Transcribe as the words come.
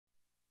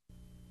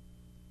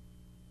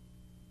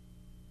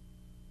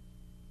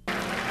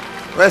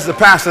Where's the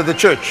pastor of the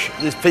church?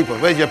 These people.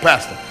 Where's your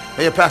pastor?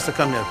 Where's your pastor?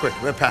 Come here quick.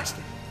 Where's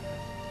pastor?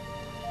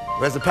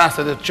 Where's the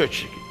pastor of the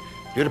church?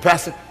 You're the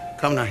pastor?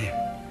 Come down here.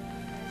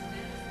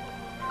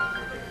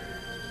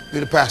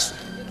 You're the pastor.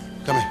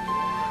 Come here.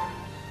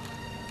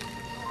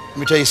 Let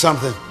me tell you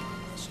something.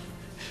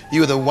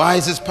 You are the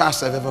wisest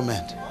pastor I've ever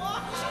met.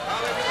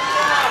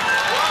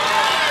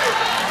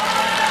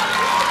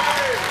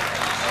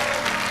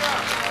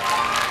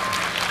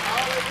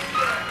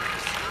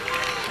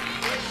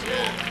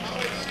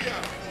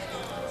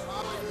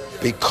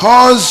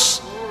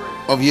 Because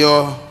of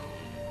your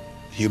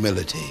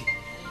humility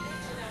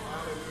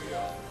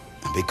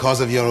and because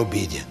of your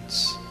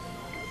obedience.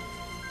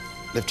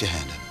 Lift your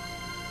hand up.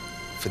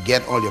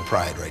 Forget all your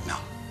pride right now.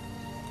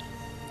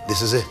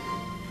 This is it.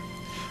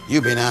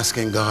 You've been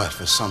asking God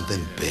for something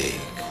big.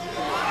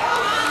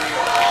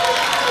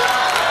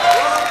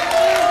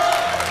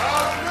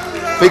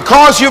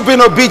 Because you've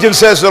been obedient,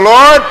 says the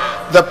Lord,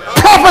 the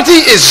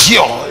property is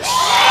yours.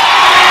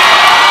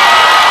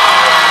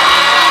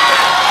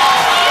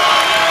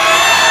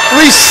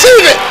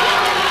 Receive it.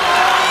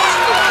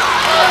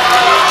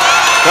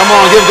 Come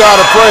on, give God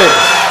a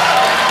praise.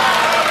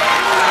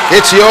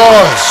 It's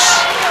yours.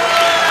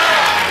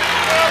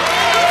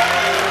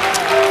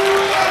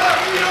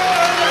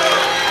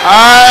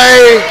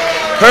 I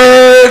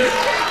heard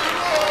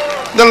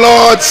the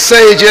Lord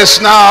say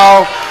just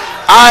now,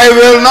 I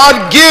will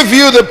not give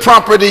you the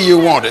property you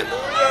wanted.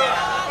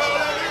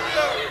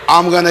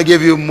 I'm going to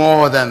give you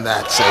more than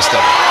that, sister.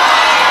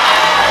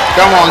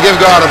 Come on, give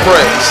God a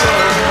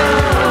praise.